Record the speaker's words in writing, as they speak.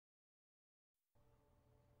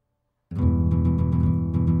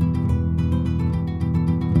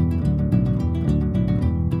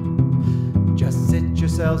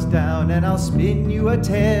yourselves down, and I'll spin you a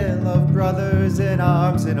tale of brothers in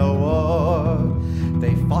arms in a war.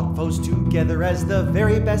 They fought foes together as the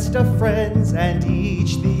very best of friends, and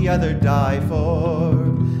each the other died for.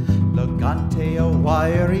 Logante, a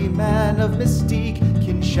wiry man of mystique,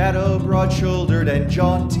 Kinshadow, broad-shouldered and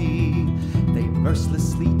jaunty. They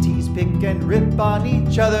mercilessly tease, pick, and rip on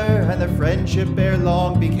each other, and their friendship ere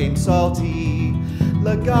long became salty.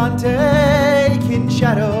 Logante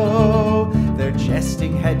Kinshadow, their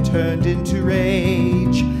jesting had turned into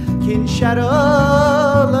rage. Kinshadow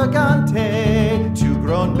Logante, two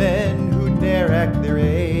grown men who'd ne'er act their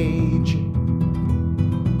age.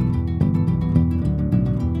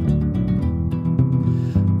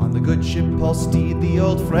 On the good ship Paul Steed, the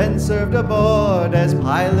old friend served aboard as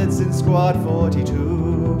pilots in Squad 42.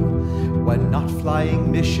 When not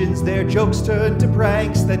flying missions, their jokes turned to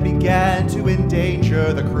pranks that began to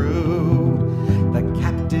endanger the crew. The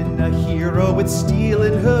captain, a hero with steel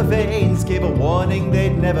in her veins, gave a warning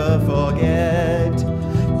they'd never forget.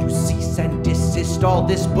 You cease and desist all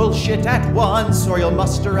this bullshit at once, or you'll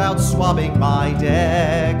muster out swabbing my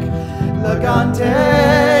deck.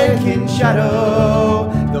 Logante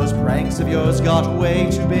Kinshadow, those pranks of yours got way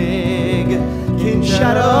too big.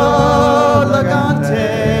 Kinshadow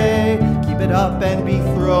Logante, keep it up and be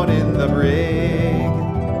thrown in the brig.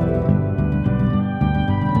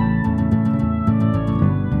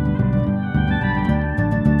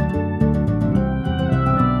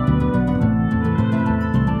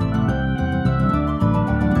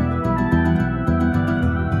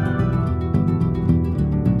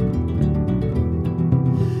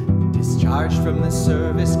 Discharged from the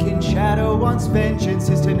service, Kinshadow wants vengeance.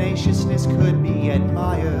 His tenaciousness could be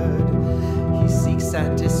admired. He seeks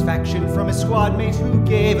satisfaction from his squad mate who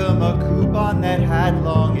gave him a coupon that had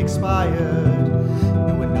long expired.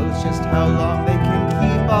 No one knows just how long they can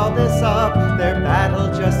keep all this up. Their battle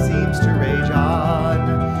just seems to rage on.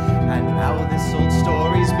 And now this old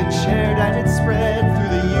story's been shared and it's spread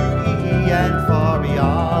through the UE and far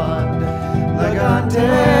beyond.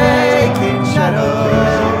 Logante Kinshadow,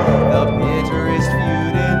 the bitterest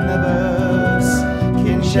feud in the verse.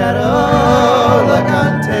 Kinshadow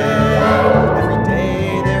Logante, every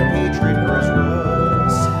day their hatred grows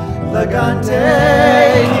worse. Logante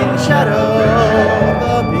Kinshadow.